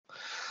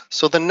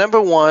So the number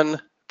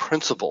one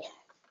principle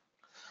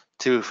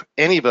to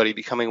anybody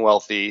becoming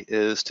wealthy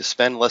is to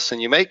spend less than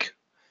you make,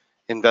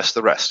 invest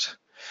the rest.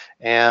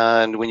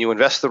 And when you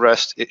invest the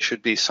rest, it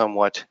should be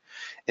somewhat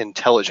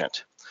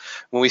intelligent.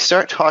 When we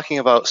start talking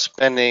about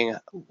spending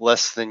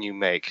less than you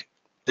make,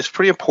 it's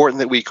pretty important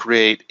that we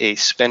create a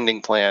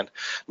spending plan.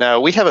 Now,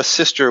 we have a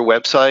sister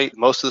website.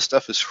 Most of the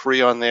stuff is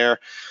free on there.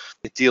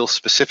 It deals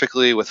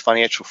specifically with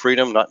financial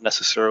freedom, not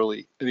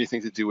necessarily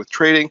anything to do with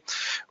trading.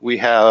 We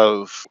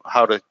have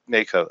how to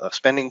make a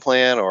spending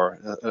plan, or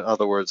in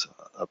other words,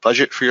 a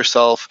budget for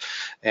yourself.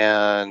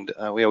 And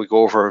we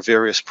go over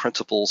various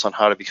principles on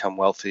how to become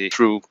wealthy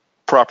through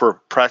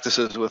proper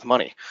practices with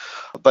money.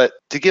 But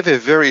to give a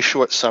very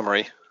short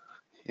summary,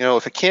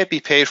 if it can't be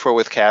paid for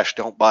with cash,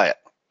 don't buy it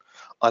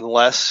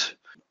unless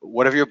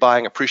whatever you're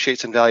buying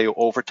appreciates in value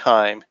over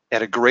time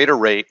at a greater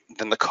rate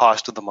than the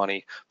cost of the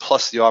money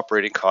plus the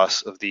operating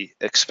costs of the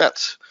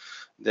expense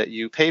that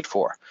you paid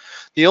for.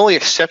 The only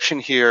exception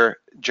here,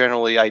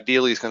 generally,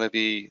 ideally, is going to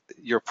be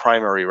your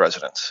primary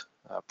residence.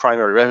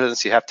 Primary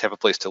residence, you have to have a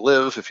place to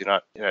live. If you're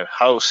not in a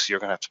house, you're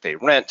going to have to pay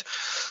rent.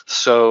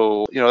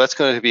 So, that's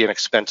going to be an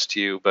expense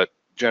to you, but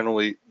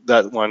generally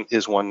that one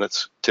is one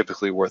that's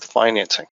typically worth financing.